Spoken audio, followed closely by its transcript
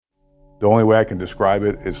The only way I can describe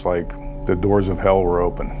it, it's like the doors of hell were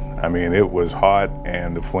open. I mean, it was hot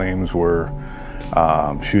and the flames were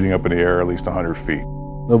shooting up in the air at least 100 feet.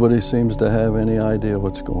 Nobody seems to have any idea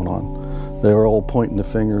what's going on. They were all pointing the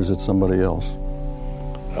fingers at somebody else.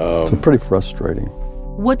 It's pretty frustrating.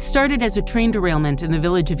 What started as a train derailment in the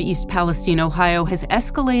village of East Palestine, Ohio, has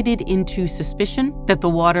escalated into suspicion that the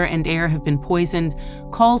water and air have been poisoned,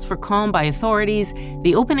 calls for calm by authorities,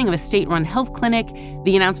 the opening of a state-run health clinic,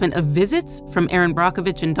 the announcement of visits from Erin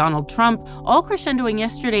Brockovich and Donald Trump, all crescendoing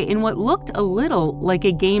yesterday in what looked a little like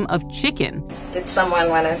a game of chicken. Did someone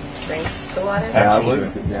want to drink the water?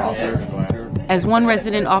 Absolutely. As one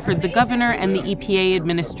resident offered the governor and the EPA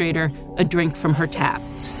administrator a drink from her tap.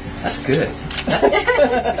 That's good.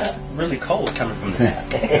 That's really cold coming from the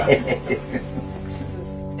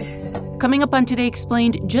tap. Coming up on Today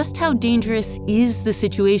Explained, just how dangerous is the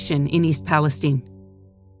situation in East Palestine?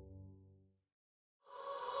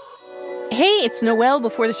 Hey, it's Noelle.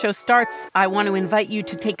 Before the show starts, I want to invite you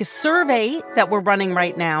to take a survey that we're running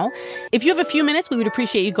right now. If you have a few minutes, we would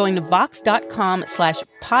appreciate you going to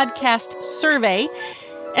vox.com/podcast survey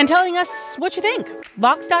and telling us what you think.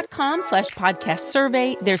 Vox.com/podcast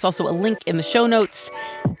survey. There's also a link in the show notes.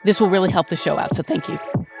 This will really help the show out, so thank you.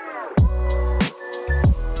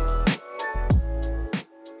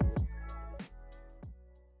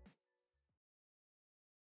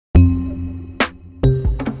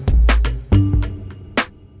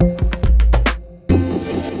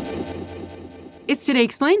 It's Today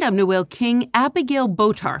Explained. I'm Noelle King. Abigail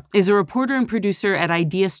Botar is a reporter and producer at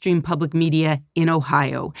IdeaStream Public Media in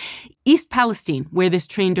Ohio. East Palestine, where this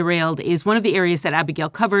train derailed, is one of the areas that Abigail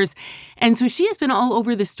covers. And so she has been all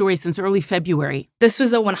over this story since early February. This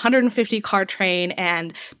was a 150-car train,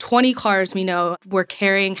 and 20 cars, we know, were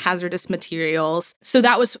carrying hazardous materials. So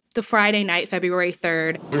that was the Friday night, February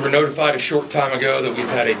 3rd. We were notified a short time ago that we've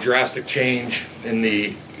had a drastic change in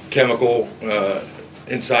the chemical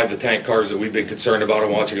inside the tank cars that we've been concerned about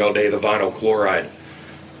and watching all day, the vinyl chloride.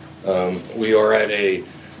 We are at a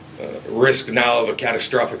risk now of a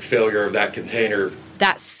catastrophic failure of that container.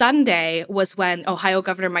 That Sunday was when Ohio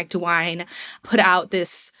Governor Mike DeWine put out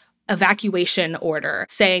this evacuation order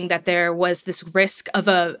saying that there was this risk of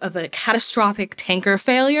a catastrophic tanker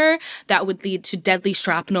failure that would lead to deadly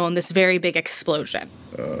shrapnel and this very big explosion.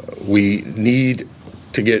 We need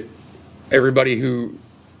to get everybody who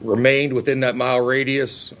remained within that mile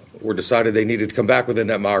radius or decided they needed to come back within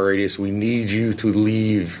that mile radius. We need you to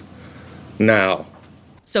leave now.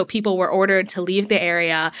 So people were ordered to leave the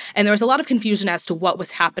area, and there was a lot of confusion as to what was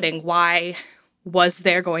happening. Why was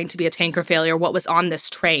there going to be a tanker failure? What was on this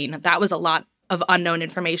train? That was a lot of unknown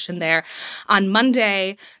information there. On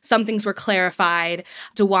Monday, some things were clarified.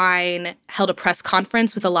 DeWine held a press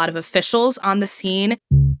conference with a lot of officials on the scene.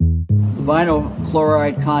 The vinyl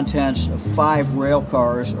chloride contents of 5 rail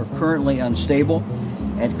cars are currently unstable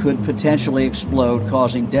and could potentially explode,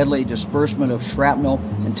 causing deadly disbursement of shrapnel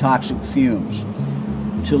and toxic fumes.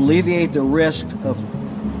 To alleviate the risk of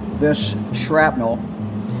this shrapnel,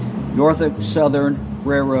 Norfolk Southern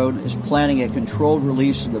Railroad is planning a controlled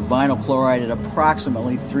release of the vinyl chloride at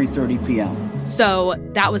approximately 3:30 p.m. So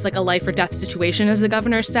that was like a life or death situation, as the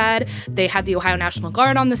governor said. They had the Ohio National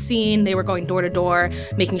Guard on the scene. They were going door to door,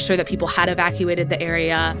 making sure that people had evacuated the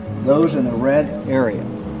area. Those in the red area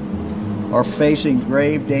are facing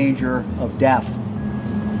grave danger of death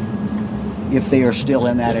if they are still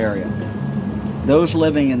in that area. Those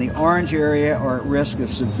living in the orange area are at risk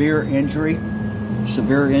of severe injury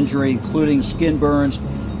including skin burns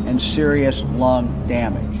and serious lung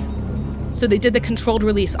damage. So they did the controlled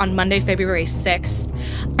release on Monday, February 6th,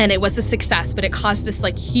 and it was a success, but it caused this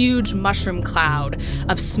huge mushroom cloud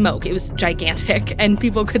of smoke. It was gigantic, and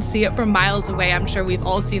people could see it from miles away. I'm sure we've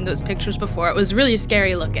all seen those pictures before. It was really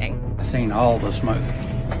scary looking. I've seen all the smoke.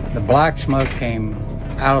 The black smoke came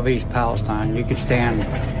out of East Palestine. You could stand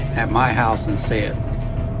at my house and see it.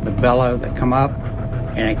 The bellow that come up,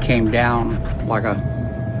 and it came down like a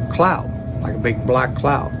cloud, like a big black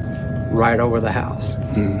cloud, right over the house.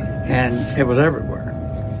 And it was everywhere.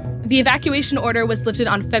 The evacuation order was lifted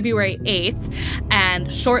on February 8th,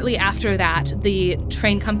 and shortly after that, the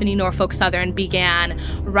train company Norfolk Southern began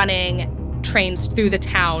running trains through the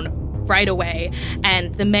town right away.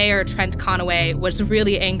 And the mayor, Trent Conaway, was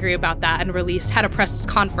really angry about that and had a press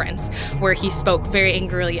conference where he spoke very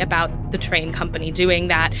angrily about the train company doing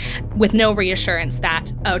that with no reassurance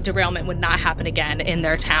that a derailment would not happen again in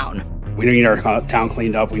their town. We need our town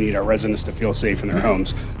cleaned up. We need our residents to feel safe in their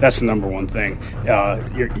homes. That's the number one thing.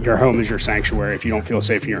 Your home is your sanctuary. If you don't feel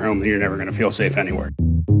safe in your home, then you're never going to feel safe anywhere.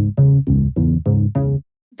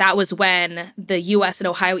 that was when the U.S. and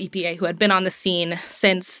Ohio EPA, who had been on the scene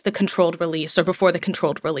since the controlled release or before the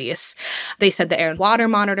controlled release, they said the air and water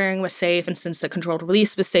monitoring was safe, and since the controlled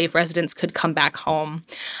release was safe, residents could come back home.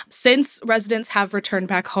 Since residents have returned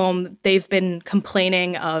back home, they've been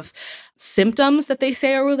complaining of symptoms that they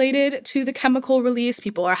say are related to the chemical release.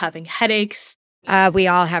 People are having headaches. We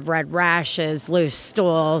all have red rashes, loose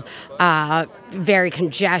stool, very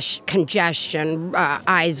congestion,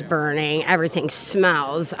 eyes burning, everything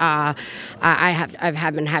smells. I've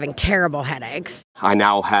been having terrible headaches. I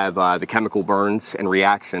now have the chemical burns and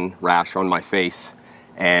reaction rash on my face,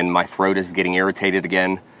 and my throat is getting irritated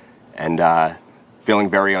again, and feeling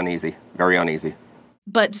very uneasy, very uneasy.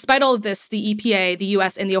 But despite all of this, the EPA, the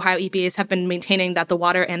U.S. and the Ohio EPAs have been maintaining that the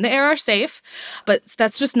water and the air are safe, but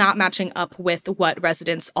that's just not matching up with what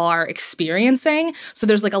residents are experiencing. So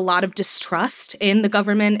there's like a lot of distrust in the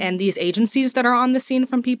government and these agencies that are on the scene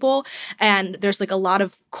from people. And there's like a lot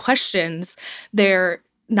of questions. They're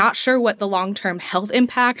not sure what the long-term health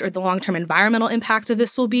impact or the long-term environmental impact of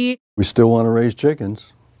this will be. We still want to raise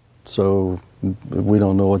chickens, so we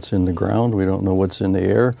don't know what's in the ground. We don't know what's in the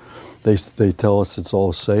air. They tell us it's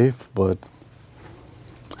all safe, but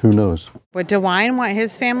who knows? Would DeWine want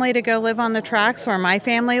his family to go live on the tracks where my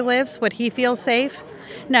family lives? Would he feel safe?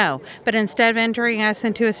 No. But instead of entering us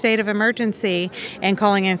into a state of emergency and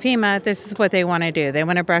calling in FEMA, this is what they want to do. They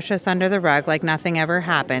want to brush us under the rug like nothing ever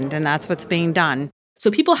happened, and that's what's being done. So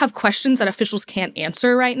people have questions that officials can't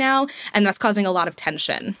answer right now, and that's causing a lot of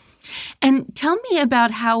tension. And tell me about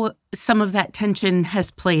how some of that tension has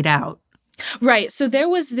played out. Right. So there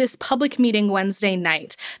was this public meeting Wednesday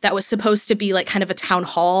night that was supposed to be like kind of a town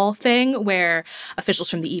hall thing where officials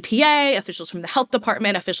from the EPA, officials from the health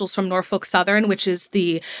department, officials from Norfolk Southern, which is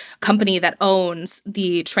the company that owns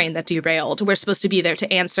the train that derailed, were supposed to be there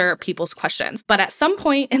to answer people's questions. But at some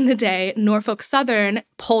point in the day, Norfolk Southern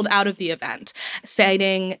pulled out of the event,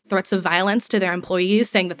 citing threats of violence to their employees,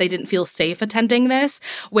 saying that they didn't feel safe attending this,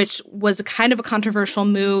 which was kind of a controversial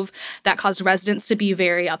move that caused residents to be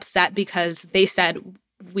very upset because they said,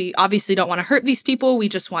 we obviously don't want to hurt these people. We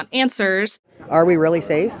just want answers. Are we really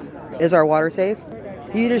safe? Is our water safe?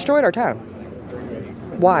 You destroyed our town.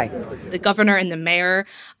 Why? The governor and the mayor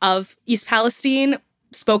of East Palestine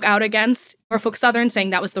spoke out against Norfolk Southern,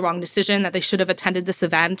 saying that was the wrong decision, that they should have attended this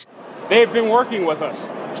event. They've been working with us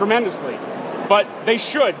tremendously, but they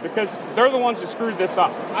should, because they're the ones that screwed this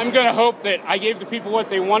up. I'm going to hope that I gave the people what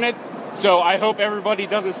they wanted, so I hope everybody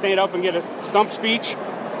doesn't stand up and get a stump speech.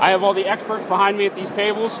 I have all the experts behind me at these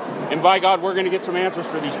tables, and by God, we're going to get some answers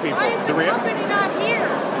for these people. Why is the company not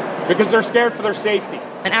here? Because they're scared for their safety.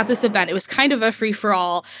 And at this event, it was kind of a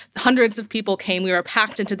free-for-all. Hundreds of people came. We were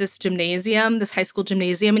packed into this gymnasium, this high school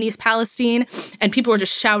gymnasium in East Palestine, and people were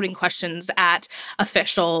just shouting questions at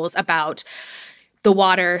officials about the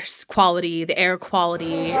water quality, the air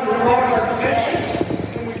quality.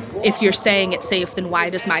 If you're saying it's safe, then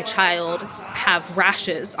why does my child have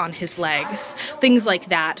rashes on his legs? Things like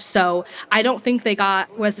that. So I don't think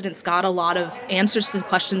residents got a lot of answers to the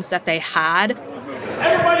questions that they had.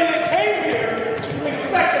 Everybody that came here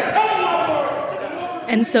expects a hell of a lot more.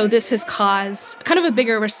 And so this has caused kind of a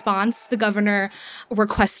bigger response. The governor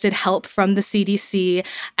requested help from the CDC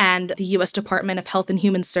and the U.S. Department of Health and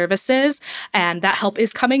Human Services, and that help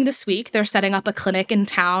is coming this week. They're setting up a clinic in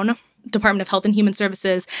town. Department of Health and Human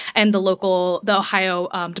Services and the Ohio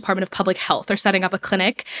Department of Public Health are setting up a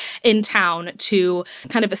clinic in town to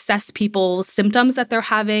kind of assess people's symptoms that they're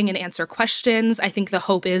having and answer questions. I think the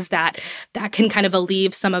hope is that that can kind of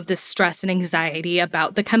alleviate some of this stress and anxiety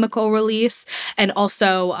about the chemical release. And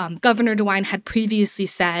also, Governor DeWine had previously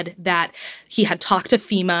said that he had talked to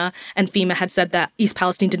FEMA, and FEMA had said that East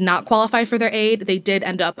Palestine did not qualify for their aid. They did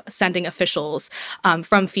end up sending officials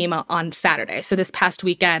from FEMA on Saturday. So this past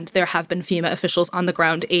weekend, there have been FEMA officials on the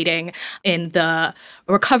ground aiding in the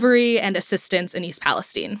recovery and assistance in East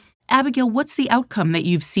Palestine. Abigail, what's the outcome that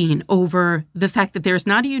you've seen over the fact that there's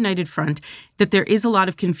not a united front, that there is a lot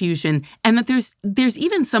of confusion, and that there's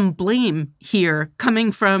even some blame here coming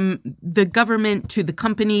from the government to the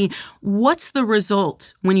company? What's the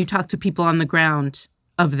result when you talk to people on the ground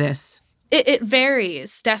of this? It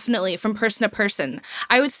varies, definitely, from person to person.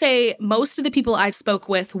 I would say most of the people I spoke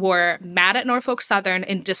with were mad at Norfolk Southern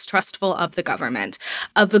and distrustful of the government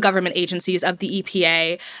agencies, of the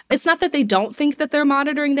EPA. It's not that they don't think that they're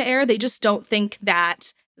monitoring the air. They just don't think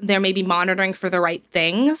that they're maybe monitoring for the right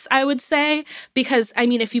things, I would say. Because, I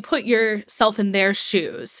mean, if you put yourself in their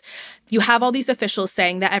shoes, you have all these officials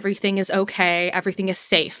saying that everything is okay, everything is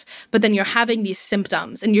safe, but then you're having these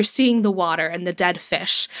symptoms and you're seeing the water and the dead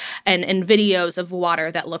fish and videos of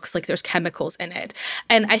water that looks like there's chemicals in it.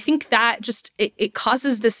 And I think that just, it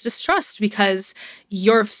causes this distrust because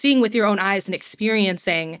you're seeing with your own eyes and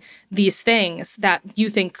experiencing these things that you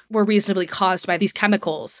think were reasonably caused by these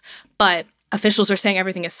chemicals, but officials are saying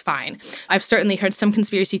everything is fine. I've certainly heard some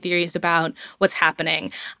conspiracy theories about what's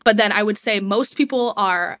happening, but then I would say most people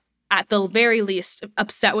are at the very least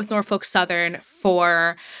upset with Norfolk Southern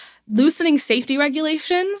for loosening safety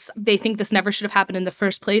regulations. They think this never should have happened in the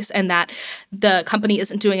first place and that the company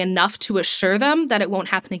isn't doing enough to assure them that it won't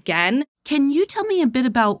happen again. Can you tell me a bit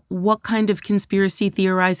about what kind of conspiracy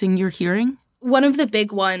theorizing you're hearing? One of the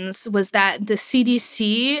big ones was that the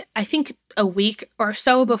CDC, I think a week or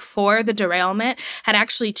so before the derailment, had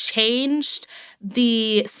actually changed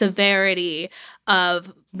the severity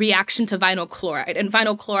of reaction to vinyl chloride. And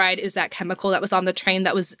vinyl chloride is that chemical that was on the train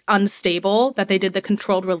that was unstable, that they did the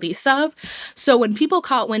controlled release of. So when people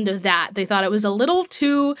caught wind of that, they thought it was a little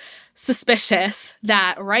too suspicious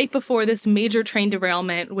that right before this major train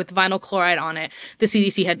derailment with vinyl chloride on it, the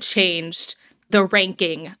CDC had changed the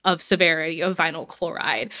ranking of severity of vinyl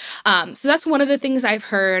chloride. So that's one of the things I've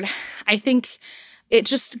heard. I think it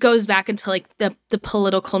just goes back into like the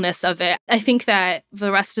politicalness of it. I think that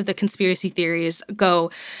the rest of the conspiracy theories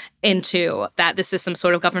go into that this is some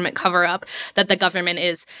sort of government cover-up, that the government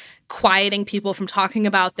is quieting people from talking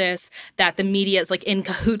about this, that the media is like in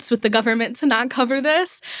cahoots with the government to not cover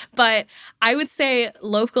this. But I would say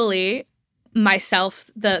locally,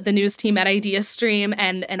 myself, the news team at IdeaStream,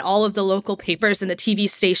 and all of the local papers and the TV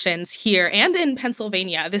stations here and in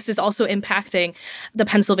Pennsylvania, this is also impacting the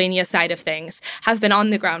Pennsylvania side of things, have been on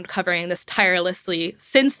the ground covering this tirelessly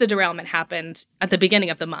since the derailment happened at the beginning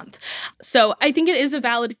of the month. So I think it is a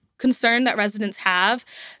valid concern that residents have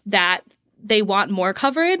that they want more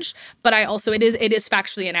coverage, but it is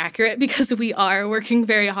factually inaccurate because we are working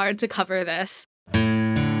very hard to cover this.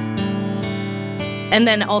 And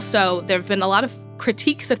then also, there have been a lot of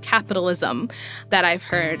critiques of capitalism that I've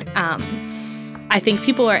heard. I think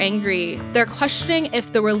people are angry. They're questioning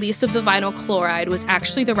if the release of the vinyl chloride was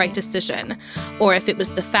actually the right decision, or if it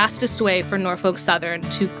was the fastest way for Norfolk Southern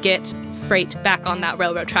to get freight back on that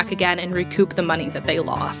railroad track again and recoup the money that they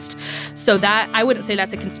lost. So that, I wouldn't say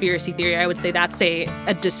that's a conspiracy theory. I would say that's a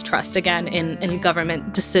distrust, again, in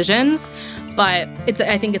government decisions. But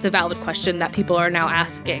I think it's a valid question that people are now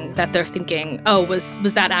asking, that they're thinking, oh, was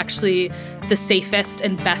that actually the safest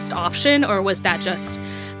and best option, or was that just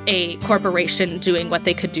a corporation doing what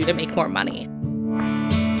they could do to make more money?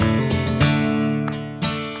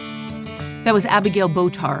 That was Abigail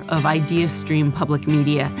Botar of IdeaStream Public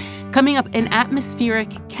Media. Coming up, an atmospheric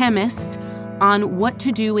chemist on what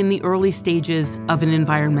to do in the early stages of an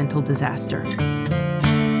environmental disaster.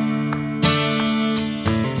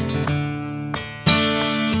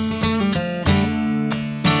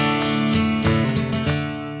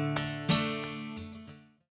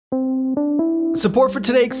 Support for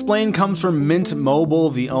Today Explained comes from Mint Mobile,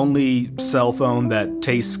 the only cell phone that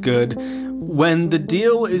tastes good. When the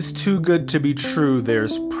deal is too good to be true,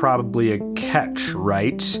 there's probably a catch,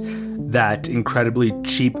 right? That incredibly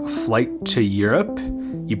cheap flight to Europe?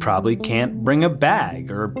 You probably can't bring a bag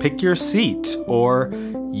or pick your seat or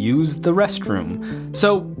use the restroom.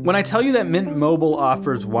 So when I tell you that Mint Mobile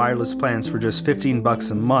offers wireless plans for just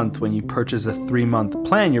 $15 a month when you purchase a 3-month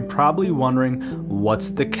plan, you're probably wondering, what's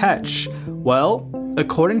the catch? Well,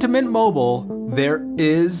 according to Mint Mobile, there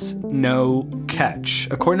is no catch.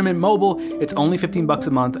 According to Mint Mobile, it's only $15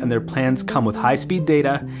 a month, and their plans come with high-speed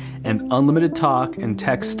data and unlimited talk and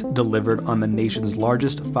text delivered on the nation's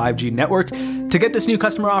largest 5G network. To get this new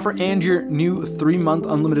customer offer and your new 3-month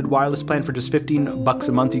unlimited wireless plan for just $15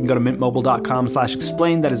 a month, you can go to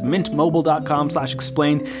mintmobile.com/explain. That is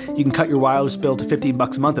mintmobile.com/explain. You can cut your wireless bill to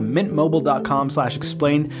 $15 a month at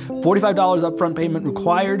mintmobile.com/explain. $45 upfront payment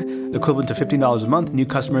required, equivalent to $15 a month. New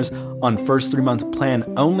customers on first 3-month plan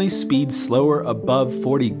only. Speed slower above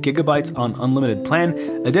 40 gigabytes on unlimited plan.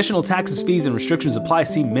 Additional taxes, fees, and restrictions apply.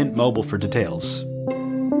 See Mint Mobile for details.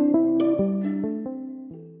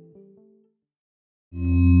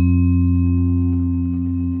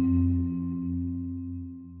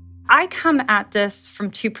 I come at this from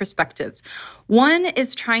two perspectives. One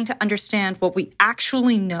is trying to understand what we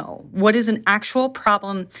actually know, what is an actual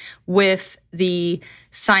problem with the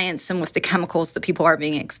science and with the chemicals that people are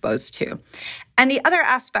being exposed to. And the other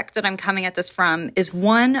aspect that I'm coming at this from is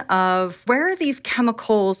one of where are these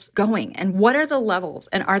chemicals going and what are the levels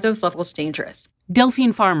and are those levels dangerous?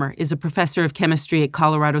 Delphine Farmer is a professor of chemistry at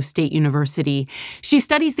Colorado State University. She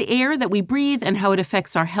studies the air that we breathe and how it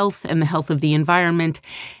affects our health and the health of the environment.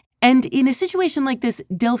 And in a situation like this,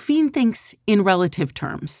 Delphine thinks in relative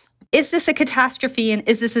terms. Is this a catastrophe and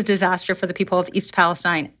is this a disaster for the people of East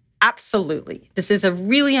Palestine? Absolutely. This is a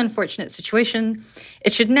really unfortunate situation.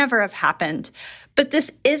 It should never have happened. But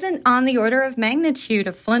this isn't on the order of magnitude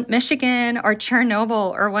of Flint, Michigan, or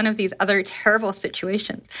Chernobyl, or one of these other terrible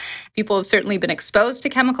situations. People have certainly been exposed to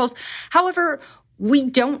chemicals. However, we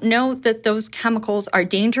don't know that those chemicals are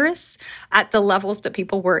dangerous at the levels that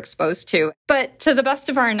people were exposed to. But to the best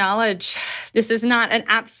of our knowledge, this is not an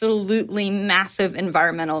absolutely massive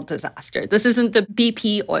environmental disaster. This isn't the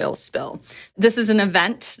BP oil spill. This is an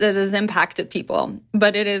event that has impacted people,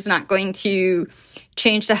 but it is not going to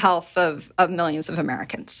change the health of millions of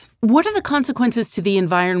Americans. What are the consequences to the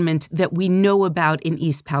environment that we know about in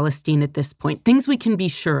East Palestine at this point? Things we can be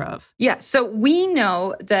sure of? Yeah, so we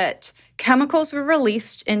know that chemicals were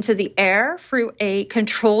released into the air through a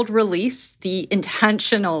controlled release, the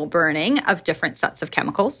intentional burning of different sets of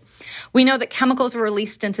chemicals. We know that chemicals were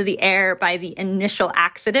released into the air by the initial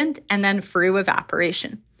accident and then through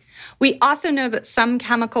evaporation. We also know that some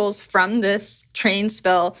chemicals from this train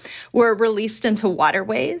spill were released into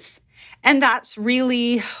waterways, and that's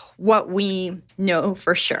really what we know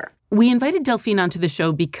for sure. We invited Delphine onto the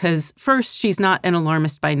show because, first, she's not an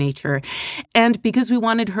alarmist by nature, and because we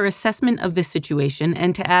wanted her assessment of this situation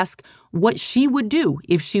and to ask what she would do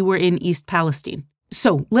if she were in East Palestine.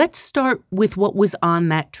 So let's start with what was on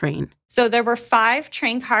that train. So there were 5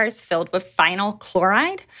 train cars filled with vinyl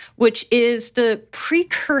chloride, which is the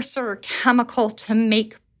precursor chemical to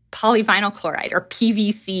make polyvinyl chloride, or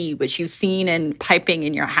PVC, which you've seen in piping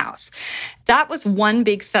in your house. That was one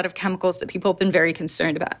big set of chemicals that people have been very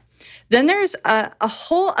concerned about. Then there's a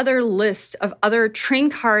whole other list of other train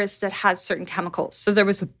cars that has certain chemicals. So there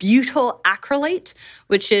was butyl acrylate,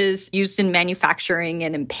 which is used in manufacturing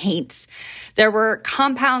and in paints. There were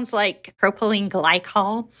compounds like propylene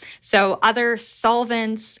glycol, so other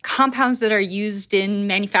solvents, compounds that are used in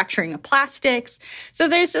manufacturing of plastics. So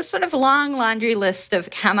there's this sort of long laundry list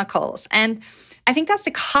of chemicals. And I think that's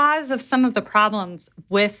the cause of some of the problems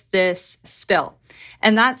with this spill.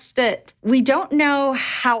 And that's that we don't know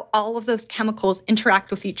how all of those chemicals interact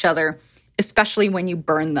with each other, especially when you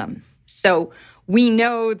burn them. So we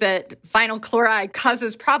know that vinyl chloride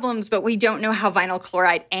causes problems, but we don't know how vinyl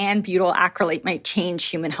chloride and butyl acrylate might change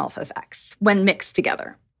human health effects when mixed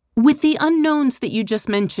together. With the unknowns that you just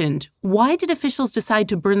mentioned, why did officials decide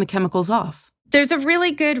to burn the chemicals off? There's a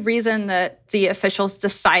really good reason that the officials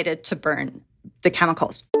decided to burn the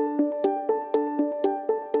chemicals.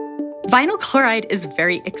 Vinyl chloride is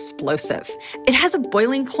very explosive. It has a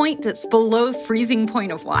boiling point that's below freezing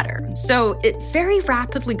point of water. So it very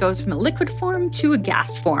rapidly goes from a liquid form to a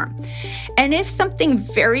gas form. And if something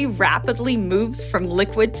very rapidly moves from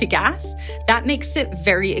liquid to gas, that makes it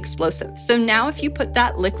very explosive. So now if you put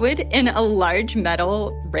that liquid in a large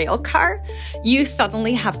metal rail car, you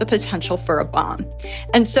suddenly have the potential for a bomb.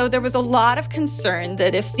 And so there was a lot of concern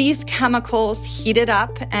that if these chemicals heated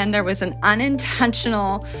up and there was an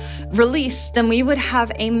unintentional release, then we would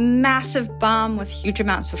have a massive bomb with huge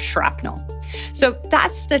amounts of shrapnel. So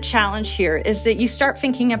that's the challenge here, is that you start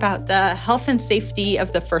thinking about the health and safety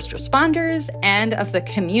of the first responders and of the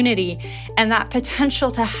community, and that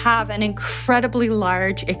potential to have an incredibly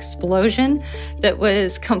large explosion that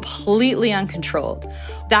was completely uncontrolled.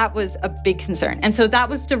 That was a big concern. And so that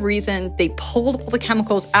was the reason they pulled all the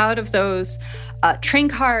chemicals out of those train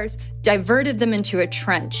cars, diverted them into a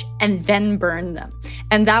trench, and then burned them.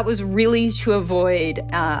 And that was really to avoid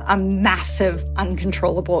a massive,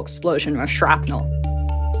 uncontrollable explosion of shrapnel.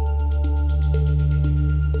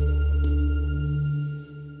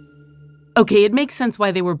 Okay, it makes sense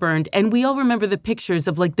why they were burned, and we all remember the pictures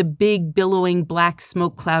of like the big billowing black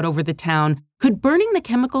smoke cloud over the town. Could burning the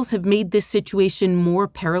chemicals have made this situation more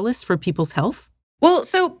perilous for people's health? Well,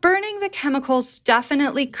 so burning the chemicals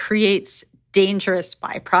definitely creates dangerous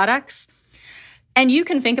byproducts. And you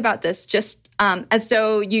can think about this just as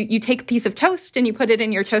though you take a piece of toast and you put it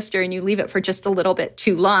in your toaster and you leave it for just a little bit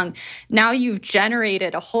too long. Now you've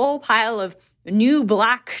generated a whole pile of new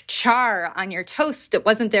black char on your toast that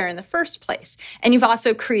wasn't there in the first place. And you've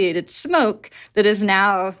also created smoke that is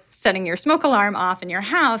now setting your smoke alarm off in your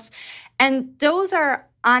house. And those are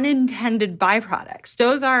unintended byproducts.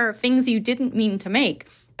 Those are things you didn't mean to make,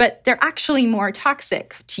 but they're actually more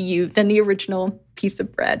toxic to you than the original piece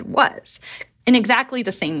of bread was. In exactly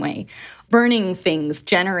the same way, burning things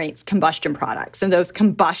generates combustion products, and those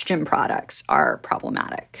combustion products are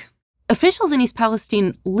problematic. Officials in East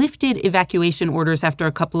Palestine lifted evacuation orders after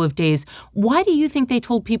a couple of days. Why do you think they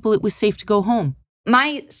told people it was safe to go home?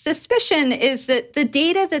 My suspicion is that the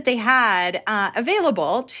data that they had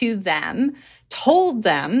available to them told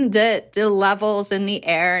them that the levels in the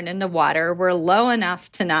air and in the water were low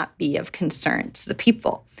enough to not be of concern to the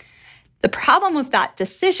people. The problem with that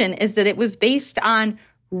decision is that it was based on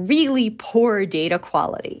really poor data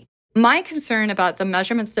quality. My concern about the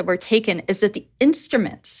measurements that were taken is that the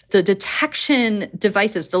instruments, the detection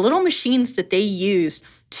devices, the little machines that they use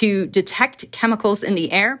to detect chemicals in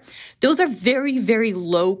the air, those are very, very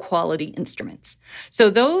low quality instruments. So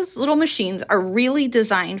those little machines are really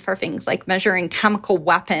designed for things like measuring chemical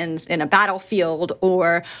weapons in a battlefield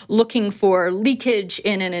or looking for leakage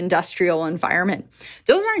in an industrial environment.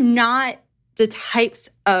 Those are not the types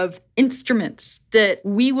of instruments that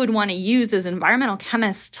we would want to use as environmental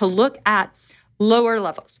chemists to look at lower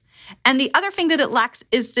levels. And the other thing that it lacks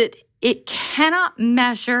is that it cannot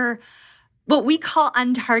measure what we call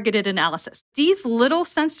untargeted analysis. These little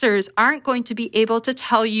sensors aren't going to be able to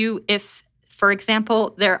tell you if, for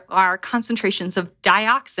example, there are concentrations of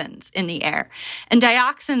dioxins in the air. And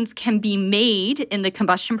dioxins can be made in the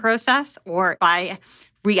combustion process or by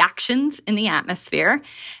reactions in the atmosphere.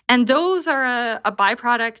 And those are a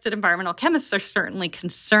byproduct that environmental chemists are certainly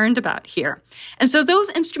concerned about here. And so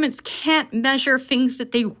those instruments can't measure things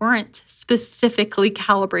that they weren't specifically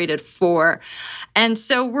calibrated for. And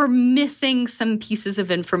so we're missing some pieces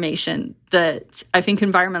of information that I think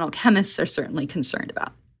environmental chemists are certainly concerned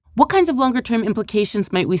about. What kinds of longer-term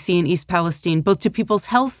implications might we see in East Palestine, both to people's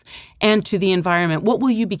health and to the environment? What will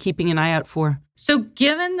you be keeping an eye out for? So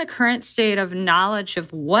given the current state of knowledge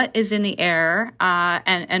of what is in the air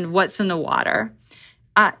and what's in the water,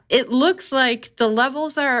 it looks like the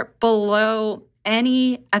levels are below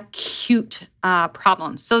any acute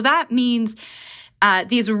problems. So that means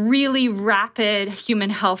these really rapid human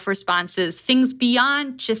health responses, things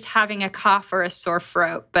beyond just having a cough or a sore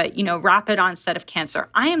throat, but, rapid onset of cancer.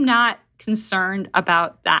 I am not concerned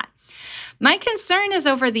about that. My concern is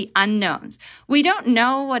over the unknowns. We don't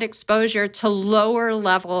know what exposure to lower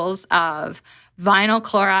levels of vinyl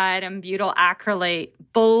chloride and butyl acrylate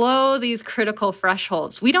below these critical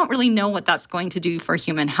thresholds. We don't really know what that's going to do for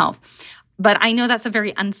human health. But I know that's a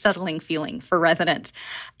very unsettling feeling for residents.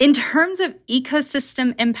 In terms of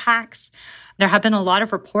ecosystem impacts, there have been a lot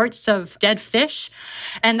of reports of dead fish,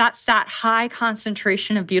 and that's that high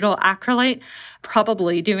concentration of butyl acrylate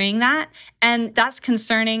probably doing that. And that's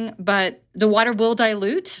concerning, but the water will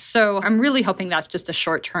dilute. So I'm really hoping that's just a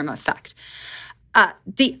short-term effect.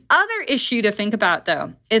 The other issue to think about,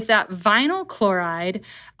 though, is that vinyl chloride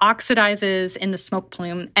oxidizes in the smoke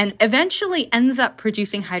plume and eventually ends up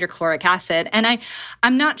producing hydrochloric acid. And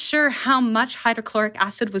I'm not sure how much hydrochloric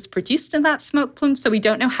acid was produced in that smoke plume, so we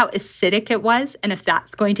don't know how acidic it was and if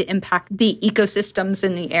that's going to impact the ecosystems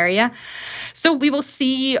in the area. So we will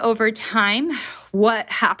see over time what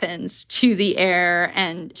happens to the air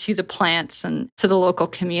and to the plants and to the local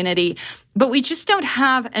community. But we just don't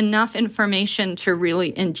have enough information to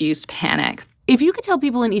really induce panic. If you could tell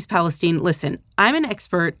people in East Palestine, listen, I'm an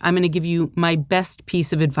expert, I'm going to give you my best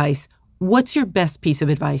piece of advice. What's your best piece of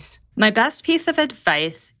advice? My best piece of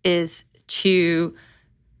advice is to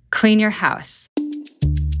clean your house.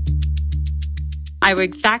 I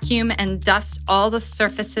would vacuum and dust all the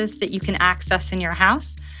surfaces that you can access in your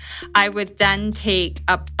house. I would then take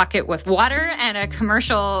a bucket with water and a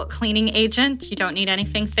commercial cleaning agent. You don't need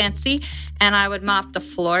anything fancy. And I would mop the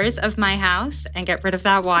floors of my house and get rid of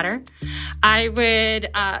that water. I would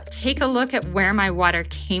take a look at where my water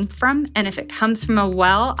came from. And if it comes from a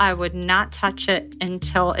well, I would not touch it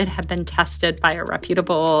until it had been tested by a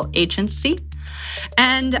reputable agency.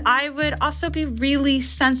 And I would also be really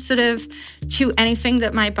sensitive to anything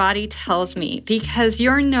that my body tells me, because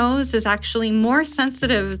your nose is actually more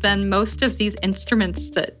sensitive than most of these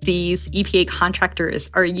instruments that these EPA contractors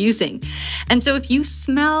are using. And so if you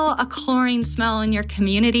smell a chlorine smell in your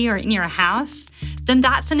community or in your house, then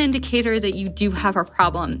that's an indicator that you do have a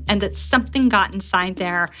problem and that something got inside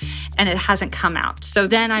there and it hasn't come out. So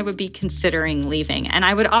then I would be considering leaving. And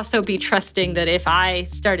I would also be trusting that if I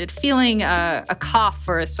started feeling a cough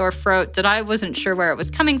or a sore throat that I wasn't sure where it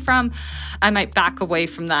was coming from, I might back away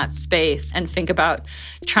from that space and think about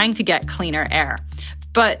trying to get cleaner air.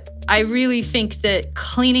 But I really think that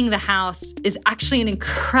cleaning the house is actually an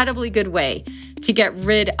incredibly good way to get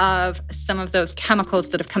rid of some of those chemicals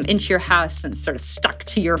that have come into your house and sort of stuck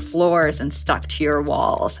to your floors and stuck to your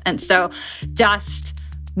walls. And so dust,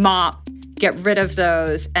 mop, get rid of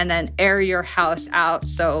those, and then air your house out.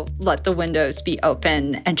 So let the windows be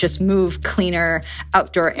open and just move cleaner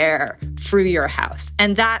outdoor air through your house.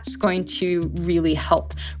 And that's going to really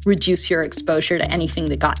help reduce your exposure to anything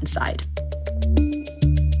that got inside.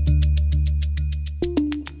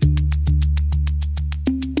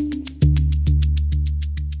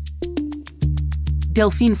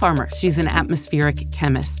 Delphine Farmer, she's an atmospheric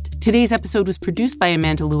chemist. Today's episode was produced by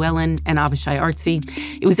Amanda Llewellyn and Avishai Artsy.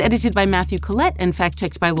 It was edited by Matthew Collette and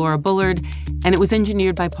fact-checked by Laura Bullard, and it was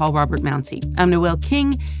engineered by Paul Robert Mounsey. I'm Noelle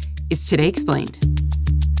King. It's Today Explained.